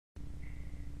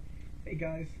Hey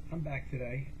guys, I'm back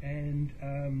today, and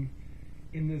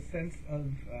in the sense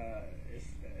of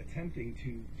attempting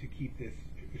to keep this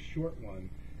a short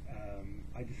one,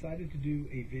 I decided to do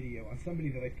a video on somebody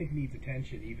that I think needs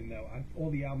attention, even though all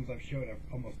the albums I've showed,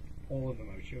 almost all of them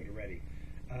I've showed already,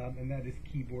 and that is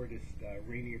keyboardist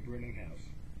Rainier Bruninghaus.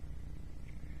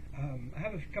 I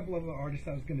have a couple of other artists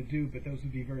I was going to do, but those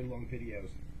would be very long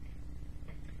videos.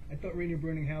 I thought Rainier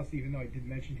Bruninghaus, even though I did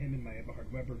mention him in my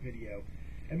Eberhard Weber video,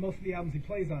 and most of the albums he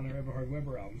plays on are Eberhard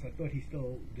Weber albums, I thought he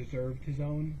still deserved his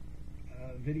own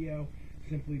video,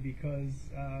 simply because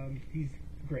he's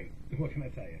great. What can I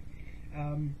tell you?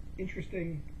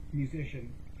 Interesting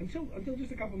musician. Until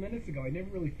just a couple minutes ago, I never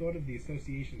really thought of the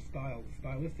association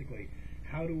stylistically.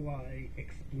 How do I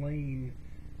explain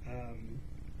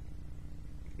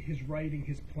his writing,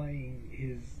 his playing,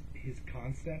 his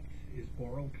concept, his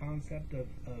oral concept of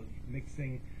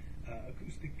mixing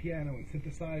acoustic piano and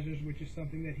synthesizers, which is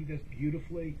something that he does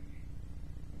beautifully.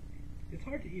 It's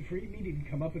hard for me to even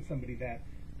come up with somebody that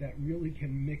really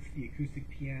can mix the acoustic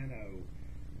piano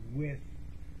with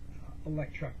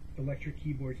electric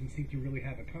keyboards and seem to really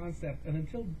have a concept. And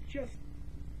until just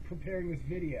preparing this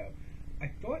video,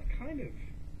 I thought kind of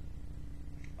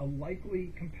a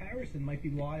likely comparison might be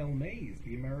Lyle Mays,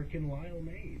 the American Lyle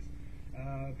Mays,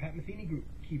 Pat Metheny group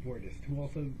keyboardist, who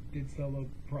also did solo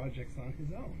projects on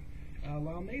his own.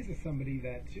 Lyle Mays is somebody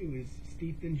that too is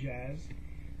steeped in jazz,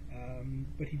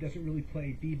 but he doesn't really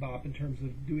play bebop in terms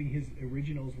of doing his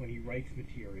originals when he writes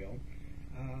material.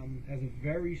 Has a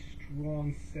very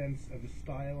strong sense of the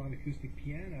style on acoustic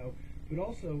piano, but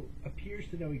also appears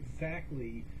to know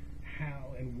exactly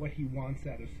how and what he wants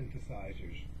out of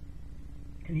synthesizers.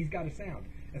 And he's got a sound.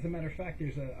 As a matter of fact,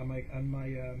 there's on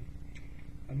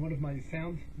one of my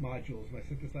sound modules, my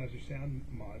synthesizer sound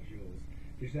modules,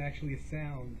 there's actually a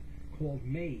sound called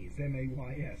Mays,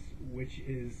 M-A-Y-S, which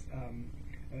is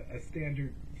a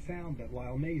standard sound that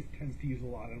Lyle Mays tends to use a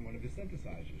lot on one of his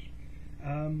synthesizers.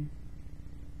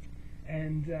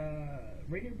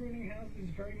 Rainier Bruninghaus is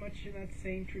very much in that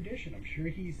same tradition. I'm sure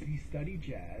he studied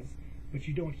jazz, but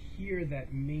you don't hear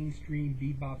that mainstream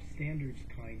bebop standards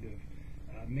kind of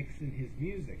mix in his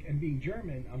music. And being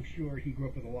German, I'm sure he grew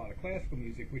up with a lot of classical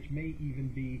music, which may even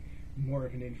be more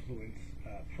of an influence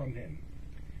from him.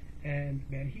 And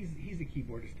man, he's a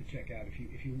keyboardist to check out if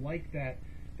you like that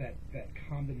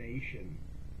combination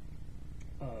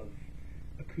of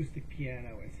acoustic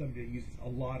piano and somebody that uses a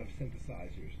lot of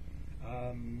synthesizers,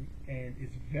 and is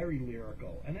very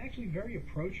lyrical and actually very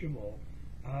approachable.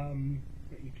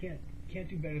 You can't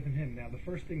do better than him. Now, the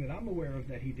first thing that I'm aware of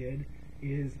that he did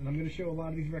is, and I'm going to show a lot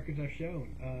of these records I've shown,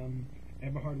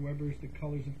 Eberhard Weber's The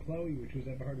Colors of Chloe, which was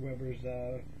Eberhard Weber's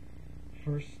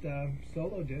first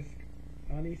solo disc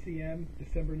on ECM,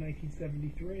 December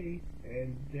 1973,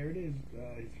 and there it is.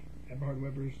 Eberhard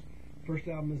Weber's first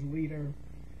album as a leader,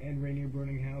 and Rainier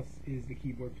Bruninghaus is the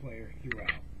keyboard player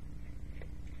throughout.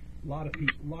 A lot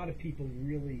of people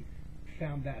really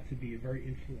found that to be a very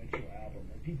influential album,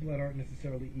 and people that aren't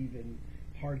necessarily even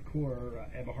hardcore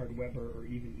Eberhard Weber or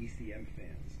even ECM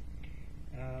fans.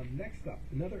 Next up,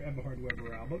 another Eberhard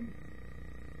Weber album,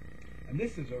 and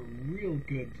this is a real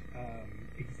good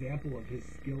example of his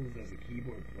skills as a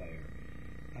keyboard player.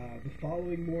 The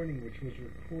Following Morning, which was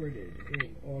recorded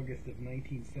in August of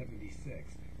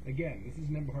 1976. Again, this is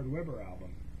an Eberhard Weber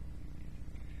album,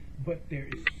 but there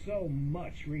is so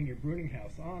much Rainier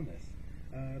Bruninghaus on this,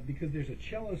 because there's a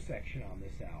cello section on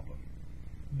this album,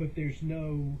 but there's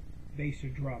no bass or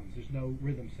drums, there's no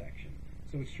rhythm section.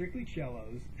 So it's strictly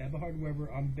cellos, Eberhard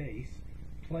Weber on bass,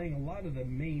 playing a lot of the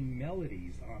main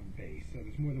melodies on bass, so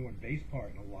there's more than one bass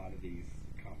part in a lot of these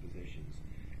compositions.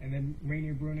 And then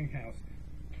Rainier Bruninghaus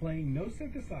playing no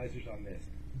synthesizers on this,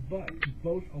 but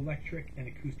both electric and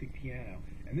acoustic piano.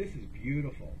 And this is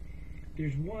beautiful.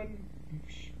 There's one,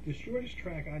 the shortest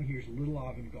track on here is Little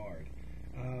Avant-Garde,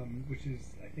 which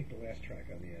is, I think, the last track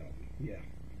on the album. Yeah.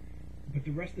 But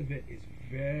the rest of it is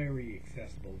very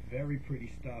accessible, very pretty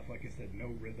stuff. Like I said,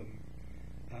 no rhythm.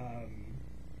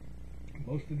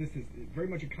 Most of this is very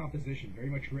much a composition, very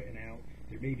much written out.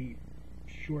 There may be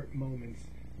short moments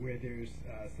where there's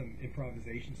some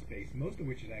improvisation space, most of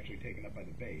which is actually taken up by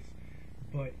the bass.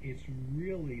 But it's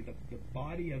really, the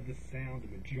body of the sound,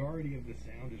 the majority of the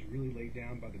sound is really laid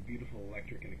down by the beautiful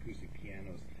electric and acoustic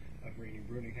pianos of Rainier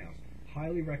Bruninghaus.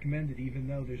 Highly recommended, even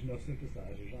though there's no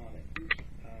synthesizers on it.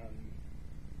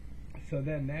 So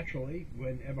then, naturally,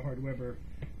 when Eberhard Weber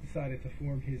decided to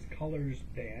form his Colors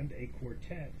band, a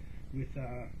quartet, with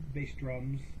bass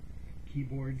drums,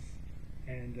 keyboards,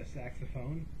 and a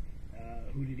saxophone,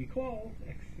 who did he call?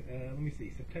 Let me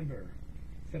see, September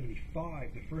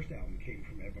 75, the first album came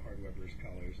from Eberhard Weber's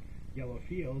Colors. Yellow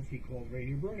Fields, he called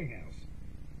Rainier Bruninghaus.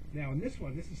 Now in this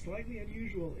one, this is slightly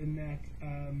unusual in that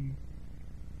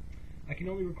I can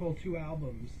only recall 2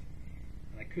 albums,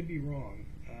 and I could be wrong,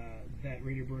 that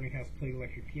Rainier Bruninghaus played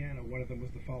electric piano. One of them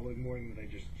was The Following Morning that I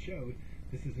just showed.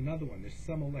 This is another one. There's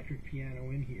some electric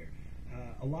piano in here.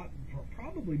 A lot,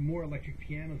 probably more electric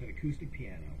piano than acoustic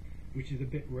piano, which is a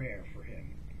bit rare for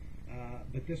him.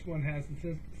 But this one has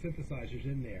the synthesizers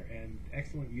in there, and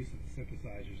excellent use of the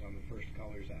synthesizers on the first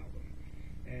Colors album.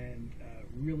 And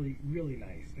really, really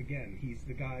nice. Again, he's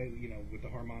the guy, you know, with the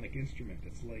harmonic instrument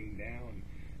that's laying down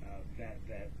that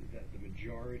the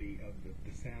majority of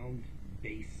the sound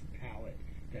bass palette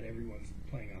that everyone's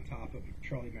playing on top of.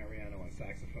 Charlie Mariano on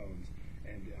saxophones,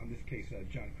 and in this case,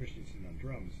 John Christensen on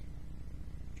drums.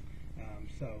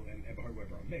 And Eberhard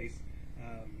Weber on bass.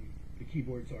 The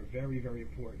keyboards are very, very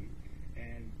important,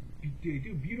 and they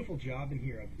do a beautiful job in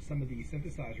here of some of the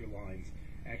synthesizer lines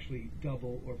actually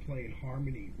double or play in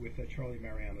harmony with Charlie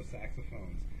Mariano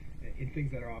saxophones in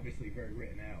things that are obviously very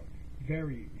written out.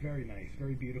 Very, very nice,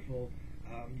 very beautiful.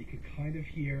 You can kind of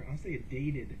hear, I'll say a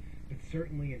dated, but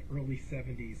certainly an early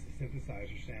 70s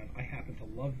synthesizer sound. I happen to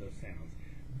love those sounds,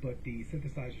 but the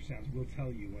synthesizer sounds will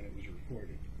tell you when it was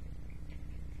recorded.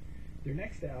 Their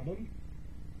next album,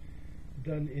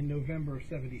 done in November of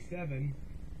 '77,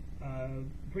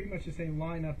 pretty much the same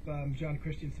lineup. John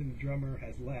Christensen, the drummer,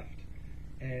 has left,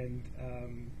 and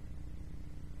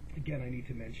again, I need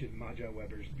to mention Maja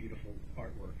Weber's beautiful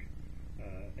artwork,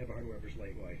 Eberhard Weber's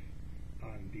late wife,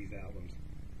 on these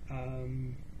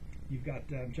albums. You've got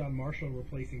John Marshall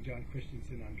replacing John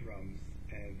Christensen on drums,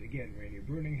 and again, Rainier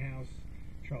Bruninghaus,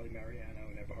 Charlie Mariano,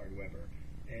 and Eberhard Weber.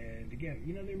 And again,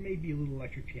 you know, there may be a little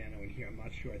electric piano in here, I'm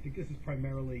not sure. I think this is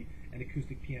primarily an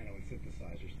acoustic piano and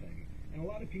synthesizers thing. And a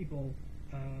lot of people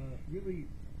really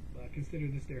consider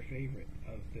this their favorite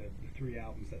of the 3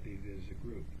 albums that they did as a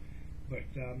group. But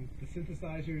the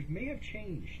synthesizers may have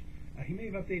changed. He may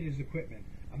have updated his equipment.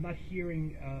 I'm not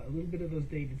hearing a little bit of those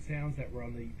dated sounds that were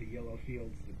on the Yellow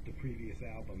Fields, the previous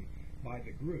album by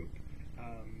the group.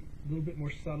 A little bit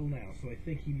more subtle now, so I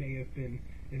think he may have been,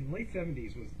 in the late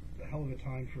 70s was a hell of a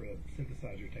time for a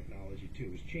synthesizer technology too.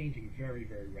 It was changing very,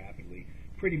 very rapidly,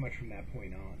 pretty much from that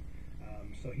point on.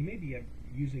 So he may be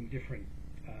using different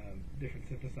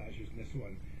synthesizers in this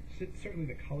one. Certainly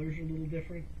the colors are a little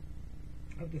different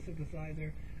of the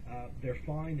synthesizer. They're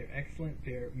fine, they're excellent,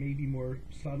 they're maybe more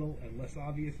subtle and less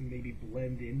obvious and maybe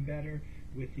blend in better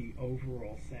with the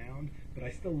overall sound, but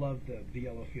I still love the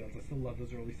Yellow Fields. I still love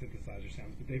those early synthesizer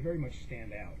sounds, but they very much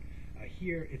stand out.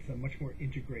 Here it's a much more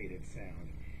integrated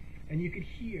sound. And you could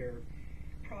hear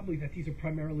probably that these are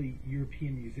primarily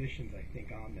European musicians, I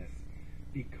think, on this,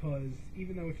 because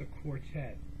even though it's a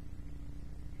quartet,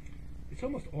 it's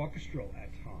almost orchestral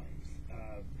at times.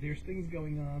 There's things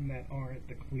going on that aren't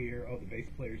the clear, oh, the bass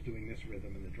player's doing this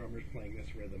rhythm and the drummer's playing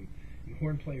this rhythm, and the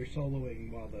horn player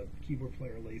soloing while the keyboard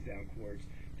player lays down chords.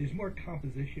 There's more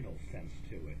compositional sense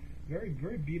to it. Very,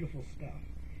 very beautiful stuff.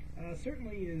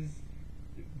 Certainly is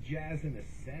jazz in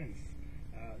a sense.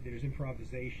 There's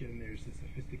improvisation, there's the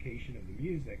sophistication of the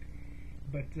music,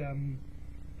 but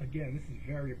again, this is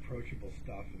very approachable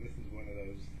stuff, and this is one of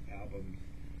those albums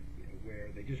where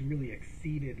they just really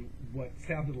exceeded what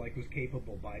sounded like was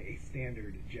capable by a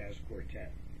standard jazz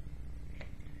quartet.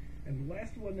 And the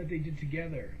last one that they did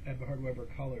together, Eberhard Weber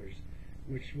Colors,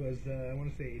 which was, I want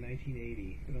to say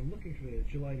 1980, but I'm looking for the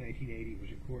July 1980 it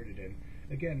was recorded in.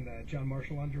 Again, John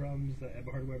Marshall on drums,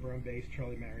 Eberhard Weber on bass,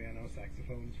 Charlie Mariano,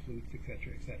 saxophones, flutes,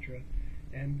 etc., etc.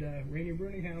 And Rainier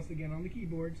Bruninghaus again on the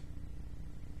keyboards.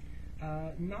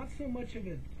 Not so much of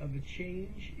a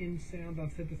change in sound on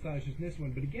synthesizers in this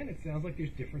one, but again, it sounds like there's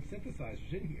different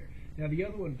synthesizers in here. Now, the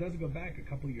other one does go back a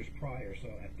couple years prior, so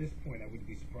at this point, I wouldn't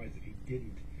be surprised if he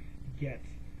didn't get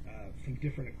some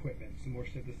different equipment, some more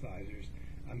synthesizers.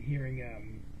 I'm hearing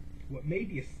what may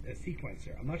be a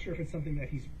sequencer. I'm not sure if it's something that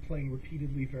he's playing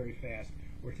repeatedly very fast,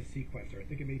 or it's a sequencer. I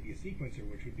think it may be a sequencer,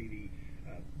 which would be the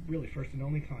really first and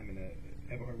only time in a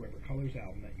Eberhard Weber Colors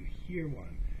album that you hear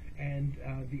one. And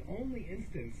the only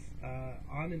instance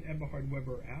on an Eberhard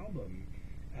Weber album,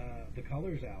 the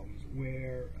Colors albums,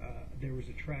 where there was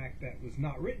a track that was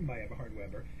not written by Eberhard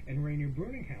Weber, and Rainier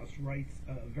Bruninghaus writes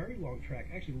a very long track,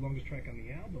 actually the longest track on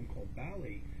the album, called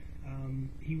Bali,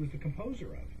 he was the composer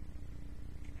of.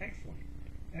 Excellent,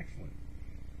 excellent.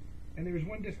 And there was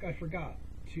one disc I forgot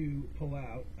to pull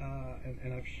out,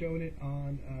 and I've shown it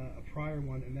on a prior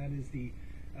one, and that is the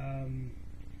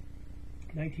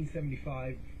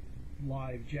 1975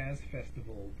 Live Jazz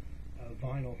Festival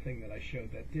vinyl thing that I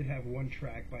showed that did have one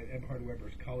track by Eberhard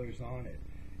Weber's Colors on it.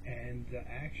 And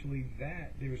actually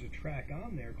there was a track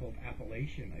on there called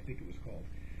Appellation, I think it was called.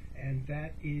 and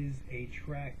that is a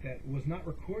track that was not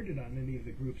recorded on any of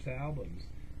the group's albums.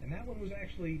 And that one was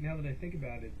actually, now that I think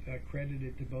about it,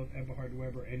 credited to both Eberhard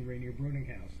Weber and Rainier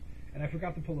Bruninghaus. And I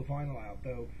forgot to pull the vinyl out,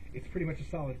 though it's pretty much a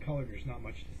solid color. There's not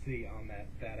much to see on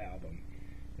that album.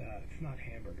 It's not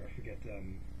Hamburg. I forget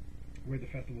where the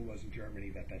festival was in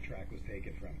Germany that track was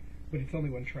taken from. But it's only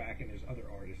one track, and there's other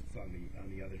artists on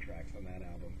the other tracks on that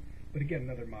album. But again,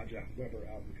 another Maja Weber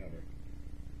album cover.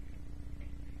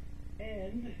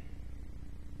 And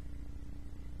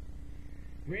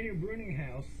Rainier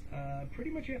Bruninghaus,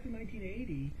 pretty much after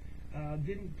 1980,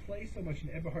 didn't play so much in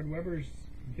Eberhard Weber's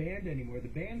band anymore. The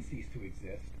band ceased to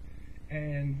exist,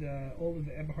 and all of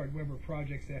the Eberhard Weber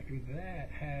projects after that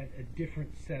had a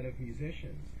different set of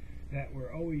musicians that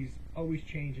were always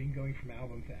changing, going from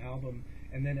album to album.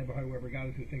 And then Eberhard Weber got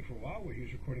into a thing for a while where he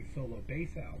was recording solo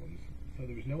bass albums, so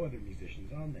there was no other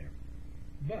musicians on there.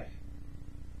 But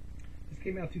this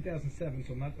came out 2007,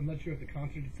 so I'm not sure if the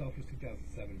concert itself was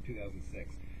 2007 or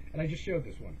 2006. And I just showed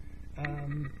this one.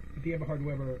 The Eberhard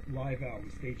Weber live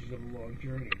album, Stages of a Long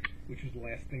Journey, which was the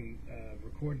last thing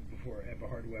recorded before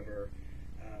Eberhard Weber,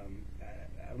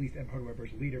 at least Eberhard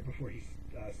Weber's leader before he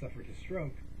suffered his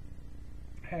stroke,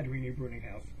 had Rainier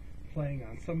Bruninghaus playing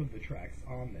on some of the tracks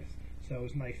on this. So it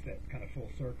was nice that kind of full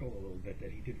circle a little bit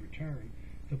that he did return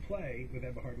to play with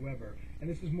Eberhard Weber. And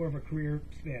this is more of a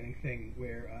career-spanning thing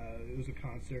where it was a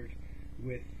concert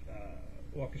with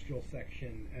orchestral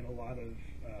section and a lot of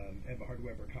Eberhard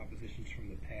Weber compositions from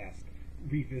the past,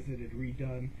 revisited,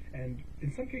 redone, and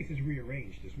in some cases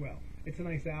rearranged as well. It's a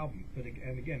nice album, but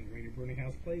again, Rainier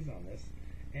Bruninghaus plays on this.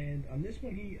 And on this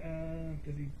one,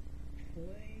 does he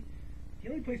play? He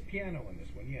only plays piano on this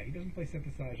one. Yeah, he doesn't play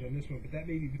synthesizer on this one, but that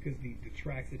may be because the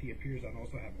tracks that he appears on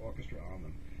also have orchestra on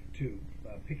them too,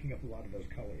 picking up a lot of those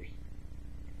colors.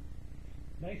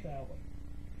 Nice album.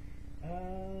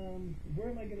 Where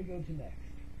am I going to go to next?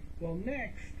 Well,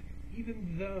 next,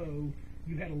 even though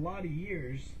you had a lot of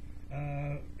years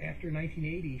after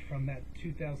 1980 from that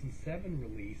 2007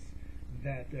 release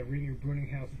that Rainier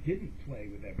Bruninghaus didn't play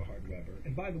with Eberhard Weber.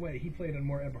 And by the way, he played on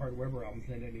more Eberhard Weber albums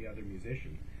than any other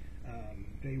musician.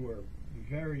 They were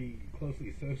very closely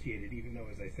associated, even though,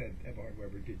 as I said, Eberhard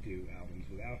Weber did do albums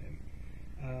without him.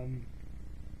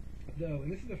 Though,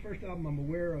 and this is the first album I'm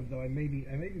aware of, though I may be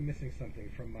missing something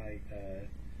from my,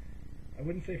 I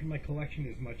wouldn't say from my collection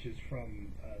as much as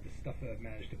from the stuff that I've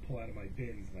managed to pull out of my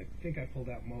bins. And I think I pulled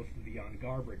out most of the Jan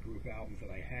Garbarek group albums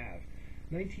that I have.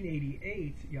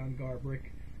 1988, Jan Garbarek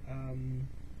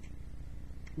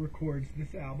records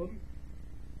this album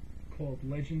called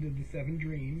Legend of the Seven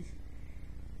Dreams.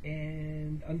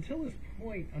 And until this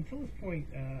point,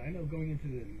 I know going into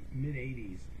the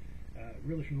mid-'80s,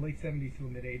 really from the late 70s to the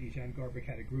mid-'80s, Jan Garbarek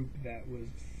had a group that was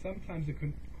sometimes a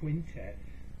quintet.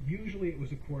 Usually it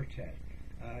was a quartet,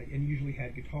 and usually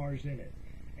had guitars in it.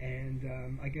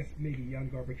 And I guess maybe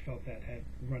Jan Garbarek felt that had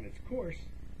run its course,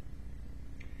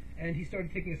 and he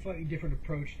started taking a slightly different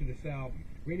approach to this album.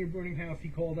 Rainier Bruninghaus he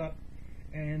called up,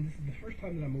 and this is the first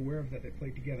time that I'm aware of that they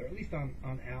played together, at least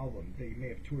on album. They may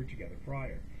have toured together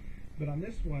prior. But on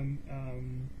this one,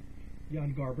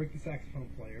 Jan Garbarek, the saxophone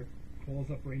player,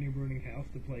 calls up Rainier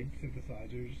Bruninghaus to play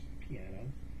synthesizers, piano,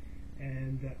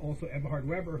 and also Eberhard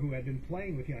Weber, who had been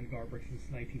playing with Jan Garbarek since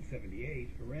 1978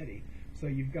 already. So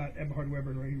you've got Eberhard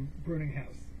Weber and Rainier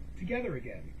Bruninghaus together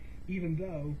again, even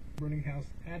though Bruninghaus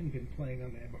hadn't been playing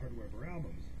on the Eberhard Weber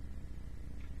albums.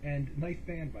 And nice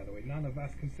band, by the way, Nana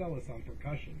Vasconcelos on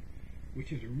percussion,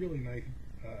 which is a really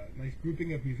nice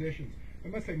grouping of musicians. I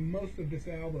must say, most of this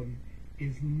album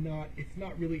it's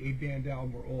not really a band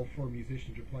album where all four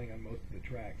musicians are playing on most of the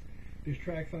tracks. There's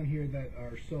tracks on here that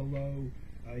are solo,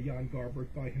 Jan Garbarek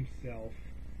by himself,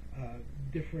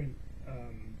 different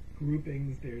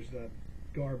groupings. There's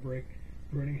Garbarek,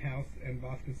 Bruninghaus, and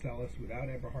Vasconcelos without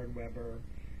Eberhard Weber.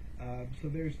 So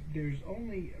there's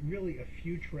only really a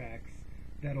few tracks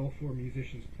that all four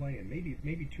musicians play in,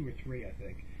 maybe two or three, I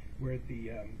think, where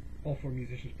the all four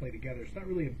musicians play together. It's not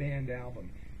really a band album.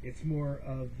 It's more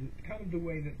of kind of the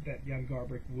way that Jan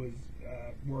Garbarek was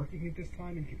working at this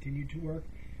time and continued to work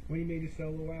when he made his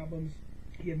solo albums.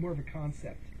 He had more of a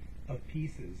concept of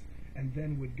pieces, and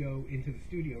then would go into the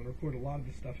studio and record a lot of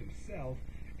the stuff himself,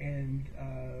 and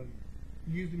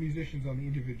use the musicians on the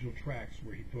individual tracks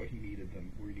where he thought he needed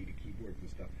them, where he needed keyboards and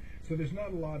stuff. So there's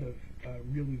not a lot of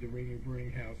really the Rainier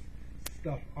Bruninghaus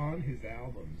stuff on his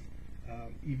albums,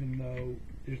 even though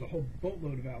there's a whole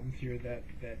boatload of albums here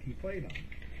that he played on.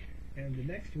 And the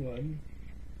next one,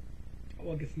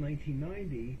 August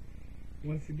 1990,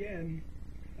 once again,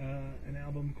 an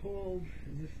album called,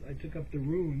 I took up the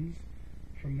Runes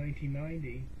from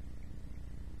 1990.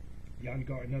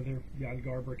 another Jan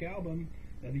Garbarek album,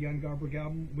 the Jan Garbarek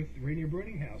album with Rainier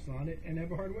Bruninghaus on it and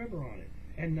Eberhard Weber on it,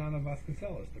 and Nana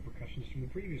Vasconcelos, the percussionist from the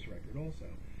previous record also.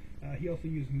 He also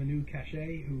used Manu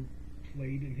Cachet, who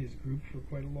played in his group for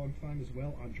quite a long time as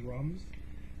well, on drums.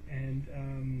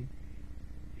 And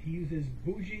he uses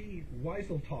Buji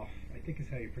Weiseltoff, I think is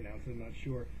how you pronounce it, I'm not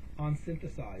sure, on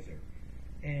synthesizer.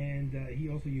 And he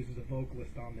also uses a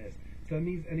vocalist on this. So it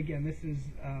means, and again, this is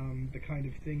the kind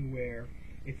of thing where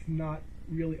it's not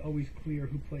really always clear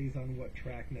who plays on what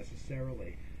track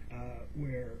necessarily.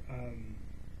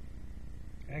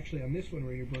 Actually on this one,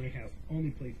 Rainier Bruninghaus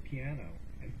only plays piano,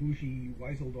 and Buji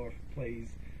Weiseldorf plays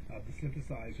the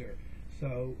synthesizer.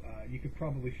 So you could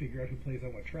probably figure out who plays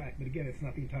on what track. But again, it's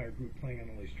not the entire group playing on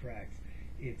all these tracks.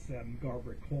 It's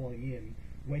Garbarek calling in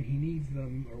when he needs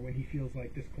them, or when he feels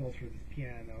like this calls for this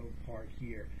piano part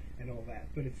here and all that.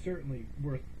 But it's certainly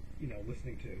worth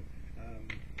listening to.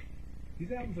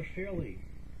 These albums are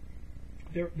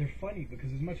they're funny,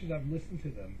 because as much as I've listened to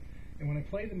them, and when I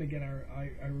play them again,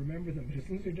 I remember them. But as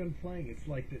soon as they're done playing, it's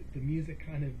like the music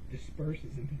kind of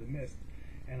disperses into the mist,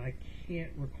 and I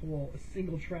can't recall a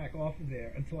single track off of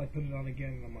there until I put it on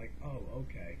again, and I'm like, oh,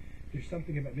 okay. There's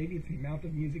something about, maybe it's the amount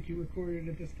of music you recorded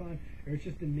at this time, or it's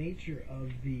just the nature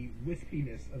of the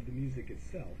wispiness of the music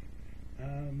itself.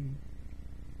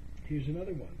 Here's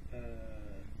another one.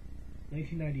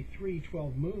 1993,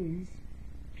 12 Moons,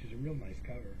 which is a real nice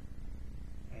cover.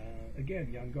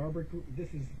 Again, Jan Garbarek group.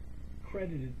 This is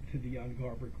credited to the Jan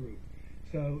Garbarek group.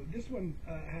 So this one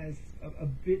has a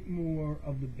bit more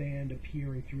of the band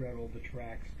appearing throughout all the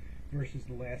tracks versus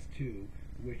the last two,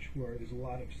 which were, there's a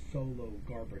lot of solo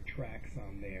Garbarek tracks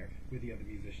on there where the other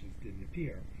musicians didn't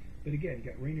appear. But again,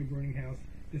 you got Rainier Bruninghaus,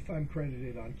 this time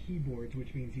credited on keyboards,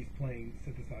 which means he's playing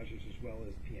synthesizers as well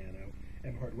as piano.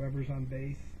 Eberhard Weber's on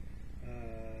bass,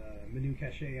 Manu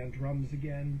Cachet on drums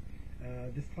again.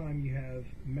 This time you have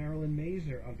Marilyn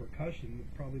Mazer on percussion,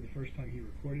 probably the first time he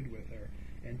recorded with her,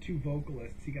 and two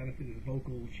vocalists. He got into this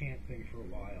vocal chant thing for a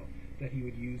while that he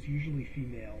would use, usually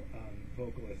female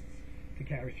vocalists, to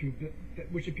carry through,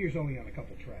 which appears only on a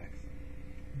couple tracks.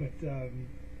 But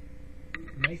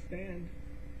nice band,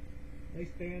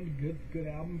 good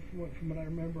album from what I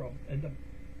remember. I'll end up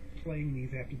playing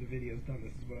these after the video's done.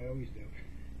 This is what I always do.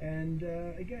 And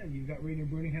again, you've got Rainier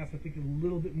Bruninghaus. I think a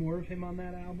little bit more of him on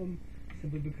that album,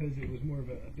 simply because it was more of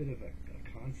a bit of a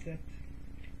concept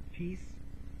piece.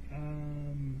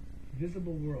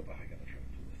 Visible World. Oh, I gotta try to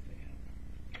pull this thing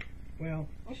out. Well,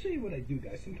 I'll show you what I do,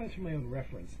 guys. Sometimes for my own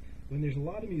reference, when there's a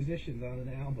lot of musicians on an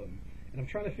album, and I'm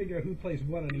trying to figure out who plays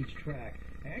what on each track,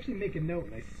 I actually make a note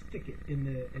and I stick it in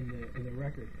the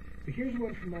record. But here's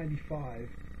one from '95,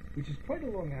 which is quite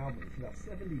a long album. It's about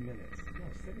 70 minutes. No,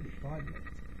 75 minutes.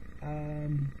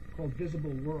 Called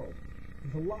Visible World.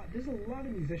 There's a lot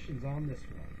of musicians on this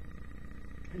one,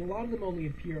 and a lot of them only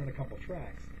appear on a couple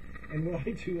tracks. And what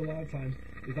I do a lot of times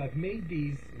is I've made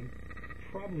these, and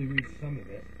probably read some of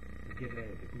it and get out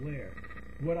of the glare,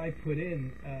 what I put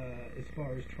in as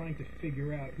far as trying to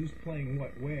figure out who's playing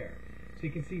what where. So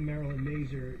you can see Marilyn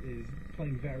Mazer is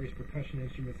playing various percussion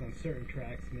instruments on certain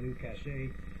tracks, Manu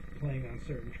Cachet playing on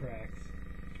certain tracks,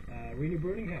 Rainier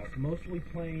Bruninghaus mostly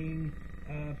playing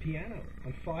piano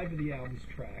on 5 of the album's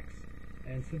tracks,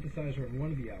 and synthesizer on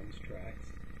 1 of the album's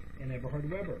tracks, and Eberhard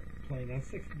Weber playing on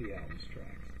 6 of the album's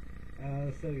tracks.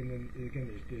 So and then again,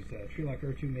 there's Trilak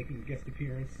Ertu making a guest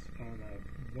appearance on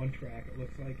 1 track, it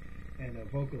looks like, and a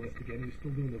vocalist again who's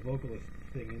still doing the vocalist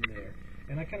thing in there.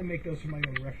 And I kind of make those for my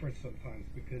own reference sometimes,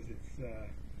 because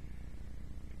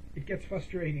it gets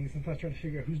frustrating sometimes trying to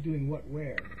figure out who's doing what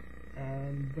where.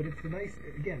 But it's a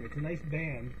nice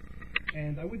band.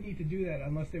 And I wouldn't need to do that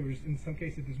unless there was, in some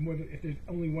cases, if there's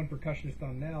only one percussionist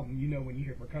on an album, when you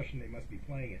hear percussion, they must be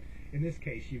playing it. In this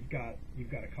case, you've got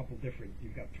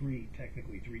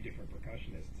technically three different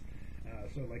percussionists.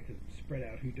 So I like to spread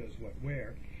out who does what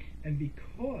where. And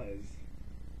because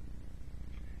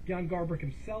Jan Garbarek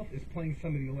himself is playing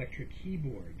some of the electric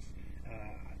keyboards,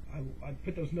 I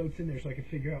put those notes in there so I can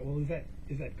figure out, well, is that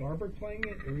Garbarek playing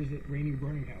it, or is it Rainier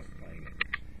Bruninghaus playing it?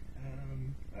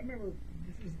 I remember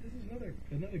this is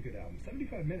another good album.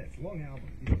 75 minutes, long album.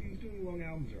 He's doing long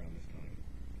albums around this time.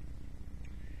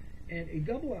 And a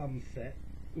double album set,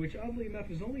 which oddly enough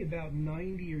is only about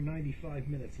 90 or 95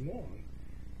 minutes long,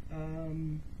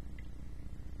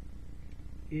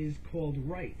 is called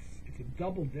Rights. It's a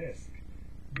double disc,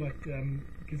 but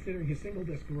considering his single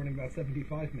disc running about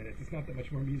 75 minutes, it's not that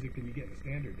much more music than you get in a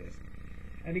standard disc.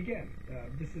 And again,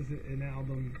 this is an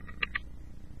album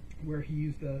where he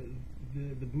used the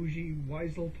Buji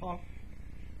Weiseltoff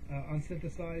on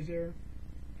synthesizer,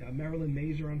 Marilyn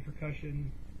Mazer on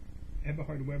percussion,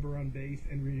 Eberhard Weber on bass,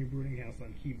 and Rainer Bruninghaus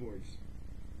on keyboards.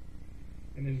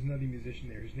 And there's another musician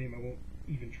there whose name I won't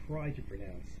even try to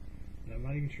pronounce, and I'm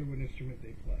not even sure what instrument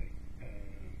they play.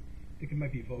 I think it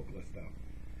might be vocalist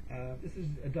though. This is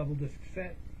a double disc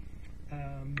set.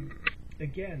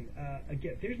 Again,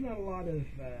 there's not a lot of.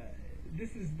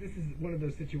 This is one of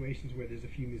those situations where there's a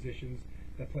few musicians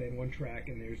that play on one track,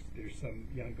 and there's some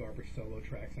Jan Garbarek solo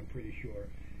tracks, I'm pretty sure,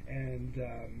 and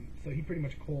so he pretty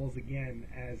much calls again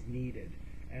as needed.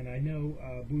 And I know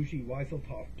Buji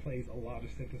Weiseltoff plays a lot of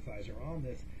synthesizer on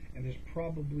this, and there's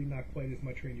probably not quite as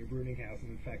much Rainer Bruninghaus,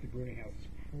 and in fact, the Bruninghaus is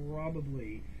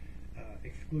probably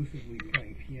exclusively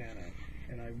playing piano.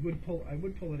 And I would pull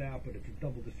it out, but it's a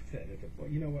double disc set. Well,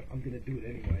 you know what? I'm going to do it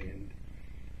anyway and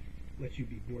let you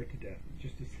be bored to death,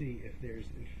 just to see if there's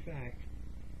in fact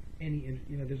any.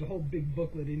 There's a whole big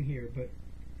booklet in here, but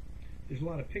there's a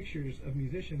lot of pictures of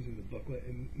musicians in the booklet,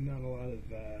 and not a lot of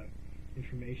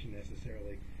information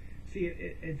necessarily. See,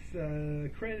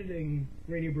 it's crediting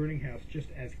Rainer Bruninghaus just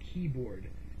as keyboard,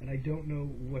 and I don't know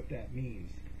what that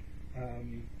means.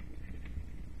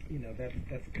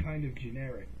 That's kind of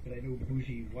generic, but I know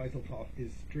Buji Weiseltoff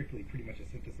is strictly pretty much a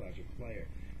synthesizer player.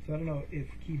 So I don't know if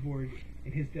keyboard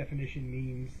in his definition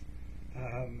means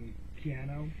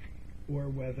piano, or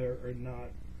whether or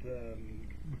not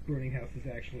Bruninghaus is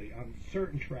actually on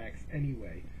certain tracks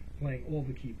anyway, playing all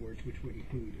the keyboards, which would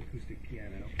include acoustic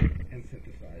piano and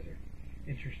synthesizer.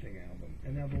 Interesting album.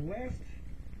 And now the last,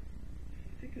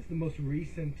 I think it's the most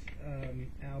recent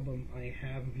album I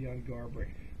have of Jan Garbarek.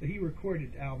 But he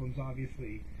recorded albums,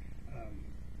 obviously,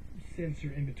 since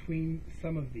or in between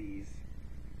some of these,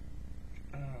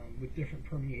 with different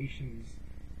permeations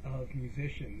of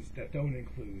musicians that don't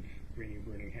include Rainer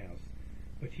Bruninghaus.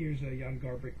 But here's a Jan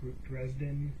Garbarek group,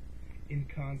 Dresden, in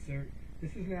concert.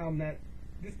 This is an album that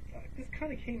this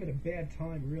kind of came at a bad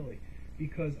time, really,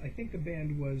 because I think the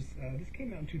band was this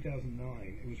came out in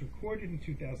 2009. It was recorded in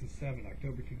 2007,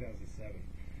 October 2007.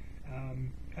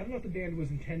 I don't know if the band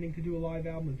was intending to do a live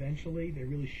album eventually. They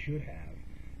really should have,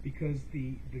 because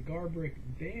the Garbarek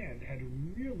band had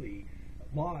really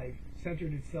live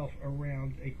centered itself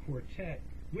around a quartet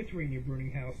with Rainer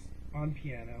Bruninghaus on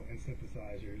piano and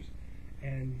synthesizers,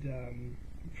 and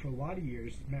for a lot of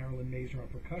years Marilyn Mazer on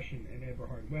percussion and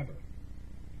Eberhard Weber.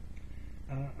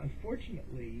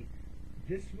 Unfortunately,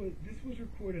 this was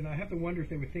recorded, and I have to wonder if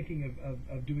they were thinking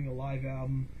of doing a live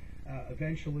album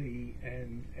eventually,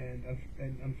 and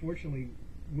unfortunately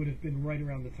would have been right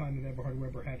around the time that Eberhard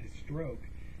Weber had his stroke,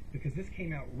 because this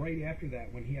came out right after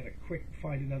that, when he had a quick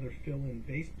find another fill-in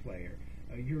bass player.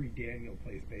 Yuri Daniel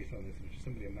plays bass on this, which is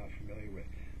somebody I'm not familiar with.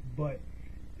 But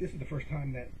this is the first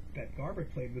time that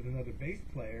Garbarek played with another bass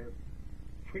player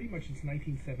pretty much since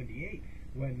 1978,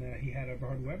 when he had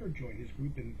Eberhard Weber join his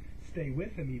group and stay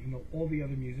with him, even though all the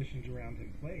other musicians around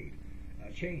him played,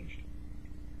 changed.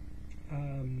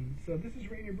 So this is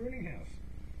Rainer Bruninghaus.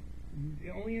 The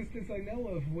only instance I know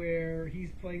of where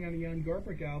he's playing on a Jan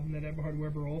Garbarek album that Eberhard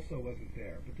Weber also wasn't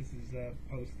there, but this is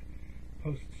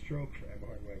post-stroke for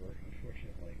Eberhard Weber,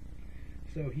 unfortunately.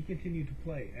 So he continued to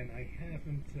play, and I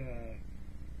haven't.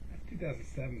 That's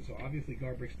 2007, so obviously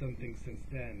Garbarek's done things since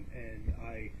then, and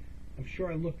I'm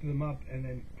sure I looked them up and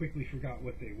then quickly forgot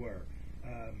what they were.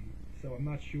 So I'm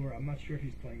not sure. I'm not sure if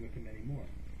he's playing with them anymore.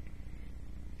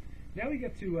 Now we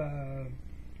get to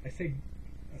I say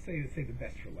the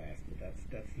best for last, but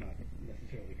that's not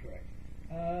necessarily correct.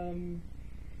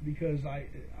 Because I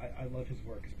love his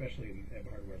work, especially in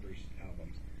Eberhard Weber's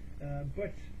albums.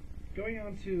 But going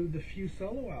on to the few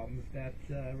solo albums that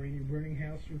Rainer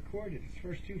Bruninghaus recorded. His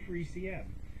first two for ECM,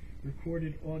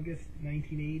 recorded August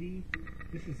 1980.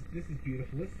 This is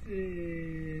beautiful. This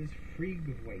is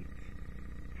Friedgeweit,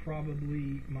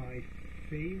 probably my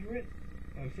favorite.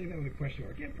 I was saying that with a question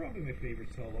mark. Yeah, probably my favorite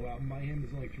solo album. By him,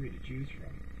 there's only three to choose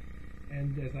from.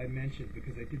 And as I mentioned,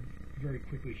 because I did very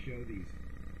quickly show these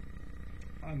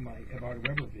on my Eberhard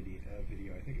Weber video,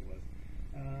 I think it was.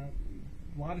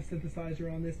 A lot of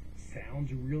synthesizer on this.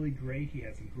 Sounds really great. He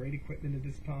had some great equipment at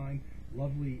this time.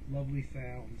 Lovely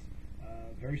sounds.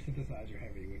 Very synthesizer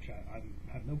heavy, which I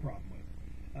have no problem with.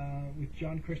 With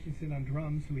John Christensen on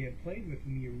drums, who he had played with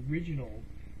in the original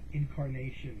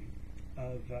incarnation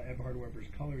of Eberhard Weber's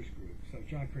Colors group. So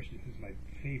John Christensen is my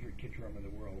favorite kit drummer in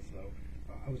the world, so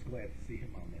I was glad to see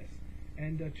him on this.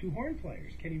 And two horn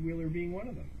players, Kenny Wheeler being one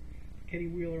of them. Kenny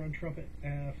Wheeler on trumpet,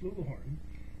 flugelhorn,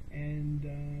 and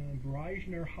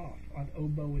Breisner Hoff on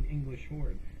oboe and English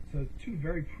horn. So two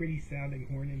very pretty sounding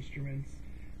horn instruments.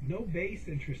 No bass,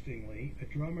 interestingly, a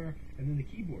drummer, and then the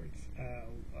keyboards,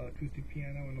 acoustic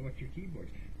piano and electric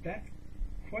keyboards. That's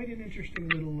quite an interesting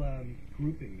little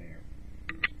grouping there.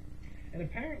 and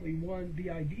apparently the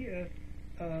idea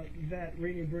that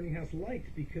Rainier Bruninghaus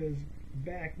liked, because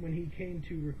back when he came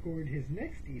to record his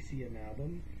next ECM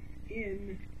album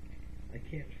in, I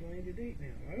can't find the date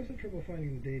now. I always have trouble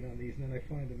finding the date on these, and then I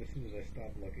find them as soon as I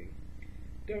stop looking.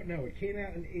 Don't know. It came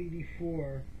out in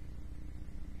 '84.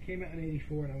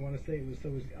 And I want to say it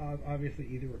was obviously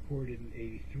either recorded in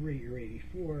 '83 or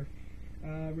 '84.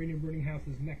 Rainier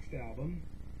Bruninghaus's next album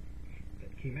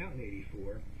that came out in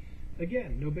 '84.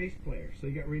 Again, no bass player. So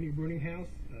you got Rainier Bruninghaus.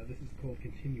 This is called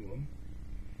Continuum.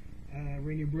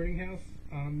 Rainier Bruninghaus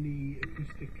on the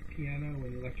acoustic piano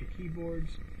and electric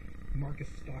keyboards. Marcus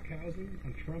Stockhausen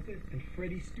on trumpet, and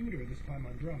Freddie Studer this time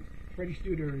on drums. Freddie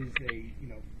Studer is a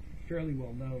fairly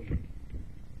well known.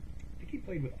 I think he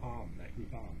played with that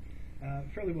group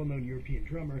fairly well known European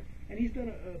drummer, and he's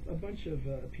done a bunch of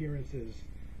appearances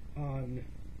on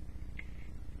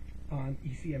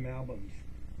ECM albums.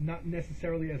 Not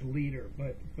necessarily as leader,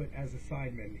 but as a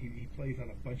sideman. He plays on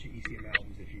a bunch of ECM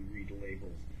albums if you read the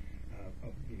labels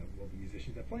of the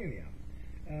musicians that play on the album.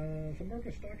 So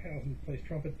Marcus Stockhausen plays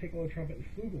trumpet, piccolo trumpet, and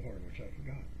flugelhorn, which I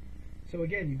forgot. So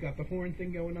again, you've got the horn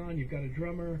thing going on, you've got a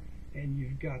drummer, and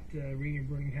you've got Rainier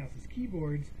Bruninghaus's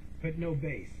keyboards, but no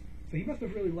bass. So he must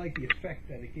have really liked the effect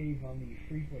that it gave on the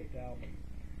Freeways album.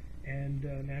 And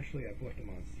naturally, I bought them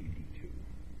on CD too.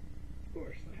 Of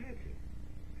course, I had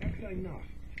to. How could I not?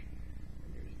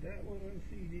 And there's that one on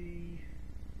CD.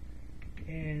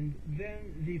 And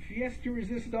then the Fiesta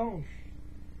Resistance.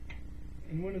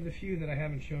 And one of the few that I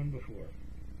haven't shown before.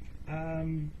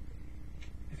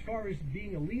 As far as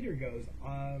being a leader goes,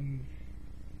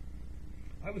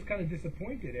 I was kind of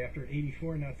disappointed after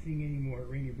 '84 not seeing any more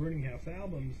Rainier Bruninghaus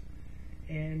albums,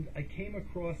 and I came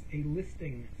across a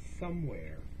listing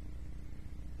somewhere,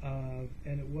 and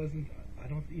it wasn't, I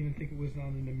don't even think it was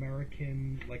on an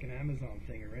American, like an Amazon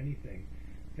thing or anything,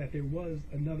 that there was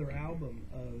another album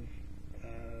of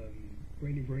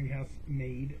Rainier Bruninghaus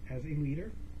made as a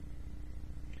leader,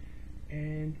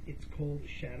 and it's called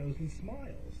Shadows and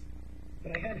Smiles.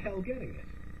 But I had hell getting it.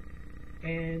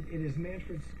 And it is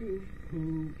Manfred Schoof,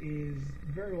 who is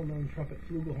a very well-known trumpet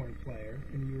flugelhorn player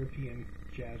in the European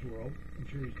jazz world. I'm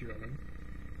sure he's German.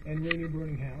 And Rainier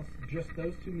Bruninghaus, just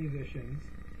those two musicians.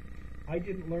 I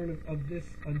didn't learn of this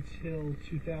until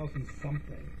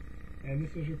 2000-something. And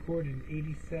this was recorded in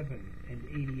 '87 and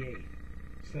 '88.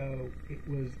 So it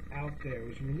was out there. It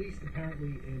was released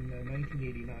apparently in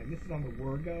 1989. This is on the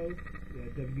Wergo,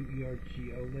 the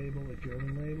WERGO label, a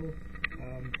German label,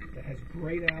 that has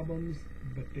great albums,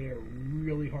 but they're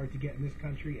really hard to get in this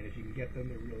country, and if you can get them,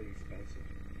 they're really expensive.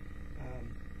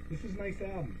 This is a nice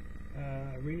album.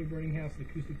 Rainier Bruninghaus,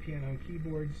 acoustic piano and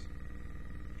keyboards,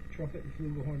 trumpet and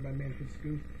flugelhorn by Manfred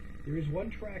Schoof. There is one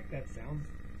track that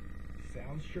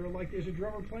sounds sure like there's a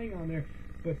drummer playing on there,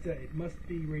 but it must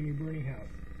be Rainier Bruninghaus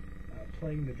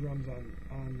playing the drums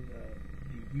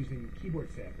using keyboard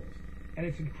samples. And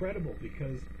it's incredible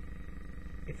because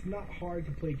it's not hard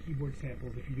to play keyboard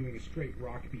samples if you're doing a straight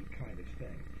rock beat kind of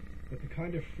thing. But the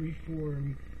kind of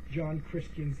freeform, John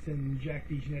Christensen, Jack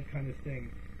DeJohnette kind of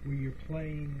thing, where you're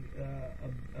playing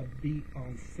a beat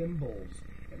on cymbals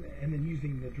and then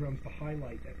using the drums to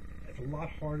highlight, that's a lot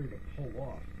harder to pull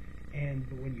off.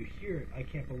 But when you hear it, I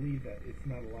can't believe that it's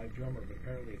not a live drummer, but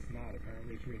apparently it's not.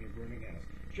 Apparently it's Rainier Bruninghaus.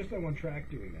 Just on one track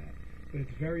doing that. But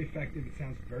it's very effective. It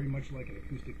sounds very much like an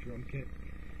acoustic drum kit.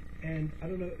 And I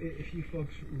don't know if you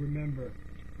folks remember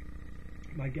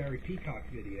my Gary Peacock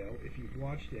video, if you've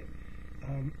watched it,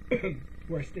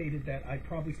 where I stated that I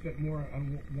probably spent more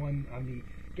on the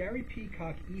Gary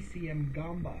Peacock ECM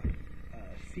Gamba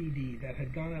CD that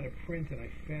had gone out of print, and I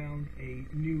found a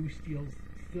new still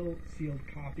sealed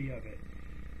copy of it.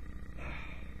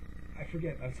 I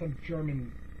forget, on some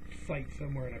German site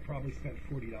somewhere, and I probably spent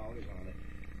 $40 on it,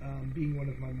 being one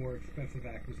of my more expensive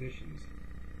acquisitions.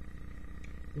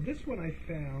 Well, this one I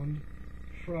found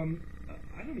from,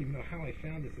 I don't even know how I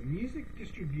found this, a music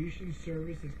distribution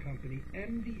services company,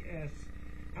 MDS,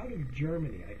 out of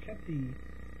Germany. I kept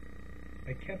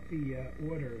the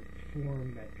order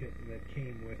form that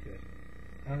came with it,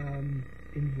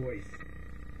 invoice.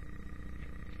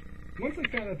 Once I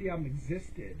found out the album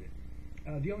existed,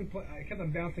 I kept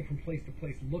on bouncing from place to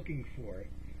place looking for it,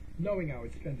 knowing I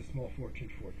would spend a small fortune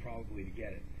for it probably to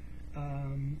get it.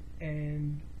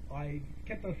 And I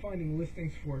kept on finding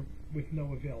listings for it with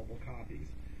no available copies.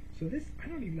 So this, I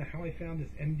don't even know how I found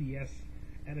this MDS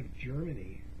out of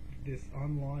Germany, this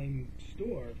online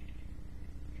store,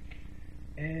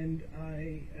 and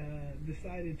I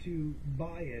decided to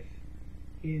buy it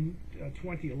in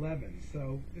 2011.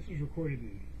 So this was recorded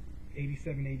in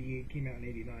 '87, '88, came out in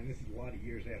 '89. This is a lot of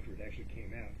years after it actually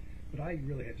came out, but I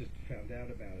really had just found out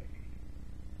about it.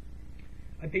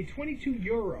 I paid 22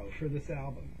 euro for this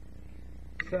album.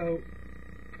 So,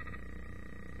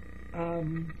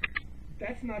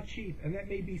 that's not cheap, and that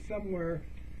may be somewhere.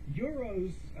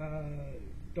 Euros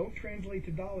don't translate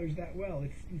to dollars that well.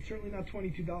 It's certainly not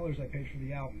 $22 I paid for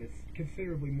the album. It's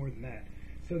considerably more than that.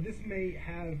 So this may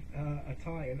have a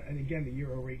tie, and again, the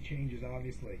euro rate changes,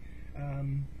 obviously.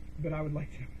 But I would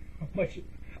like to know how much.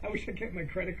 I wish I kept my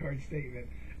credit card statement,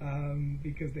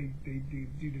 because they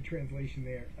do the translation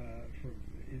there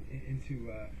into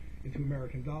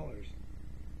American dollars.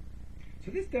 So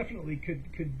this definitely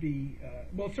could be,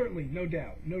 well, certainly, no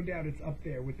doubt it's up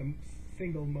there with the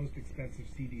single most expensive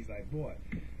CDs I bought.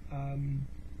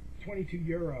 22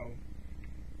 euro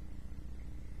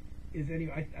is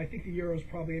I think the euro is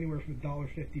probably anywhere from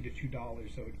 $1.50 to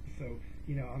 $2. So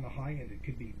you know, on the high end, it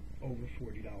could be over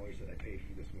 $40 that I paid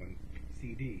for this one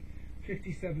CD.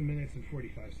 57 minutes and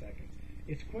 45 seconds.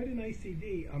 It's quite a nice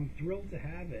CD. I'm thrilled to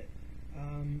have it.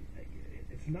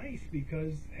 It's nice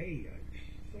because, hey,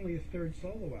 it's only his third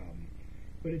solo album,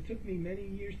 but it took me many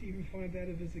years to even find out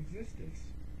of his existence.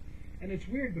 And it's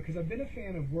weird because I've been a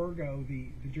fan of Wergo,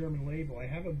 the German label. I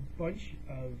have a bunch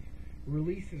of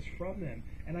releases from them,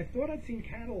 and I thought I'd seen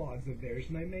catalogs of theirs,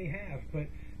 and I may have, but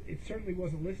it certainly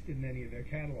wasn't listed in any of their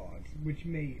catalogs, which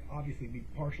may obviously be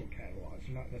partial catalogs.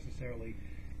 They're not necessarily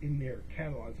in their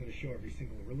catalogs going to show every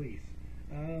single release.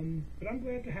 But I'm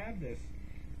glad to have this.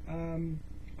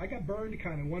 I got burned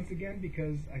kind of once again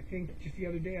because I think just the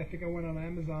other day, I think I went on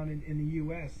Amazon in the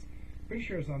U.S. Pretty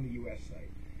sure it's on the U.S.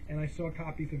 site. And I saw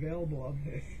copies available of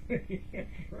this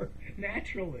for,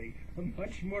 naturally, a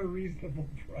much more reasonable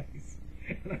price.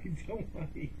 And I don't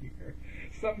want to hear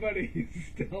somebody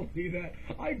tell me that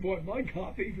I bought my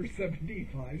copy for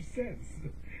 75 cents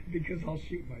because I'll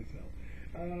shoot myself.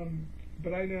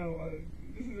 But I know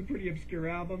this is a pretty obscure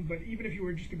album, but even if you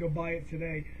were just to go buy it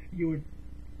today, you would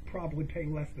probably pay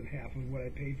less than half of what I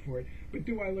paid for it. But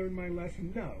do I learn my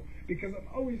lesson? No, because I'm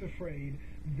always afraid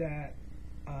that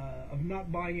of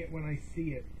not buying it when I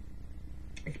see it,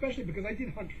 especially because I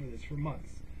did hunt for this for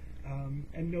months,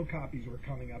 and no copies were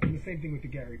coming up. And the same thing with the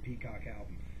Gary Peacock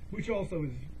album, which also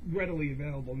is readily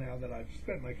available now that I've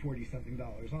spent my $40-something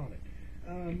on it.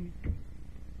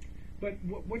 But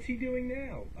what's he doing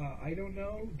now? I don't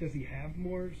know. Does he have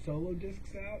more solo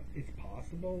discs out? It's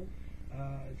possible.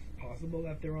 It's possible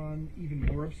that they're on even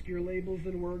more obscure labels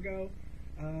than Wergo.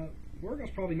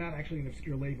 Wergo's probably not actually an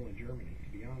obscure label in Germany,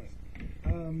 to be honest.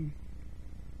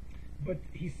 But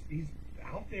he's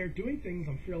out there doing things,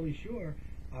 I'm fairly sure.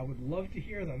 I would love to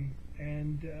hear them,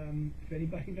 and if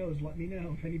anybody knows, let me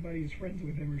know. If anybody is friends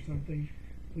with him or something,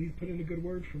 please put in a good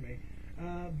word for me.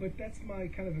 But that's my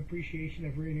kind of appreciation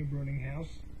of Radio Bruninghaus.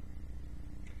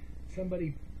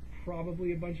 Somebody,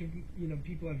 probably a bunch of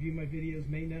people that view my videos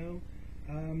may know,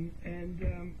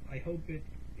 and I hope it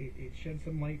sheds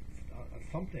some light on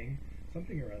something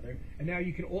or other. And now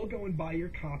you can all go and buy your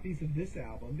copies of this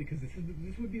album, because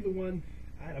this would be the one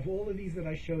out of all of these that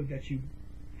I showed that you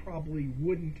probably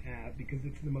wouldn't have, because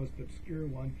it's the most obscure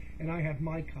one, and I have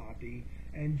my copy.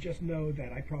 And just know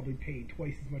that I probably paid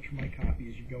twice as much for my copy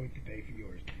as you're going to pay for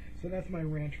yours. So that's my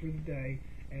rant for the day,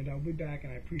 and I'll be back,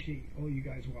 and I appreciate all you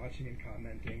guys watching and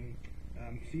commenting.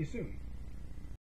 See you soon.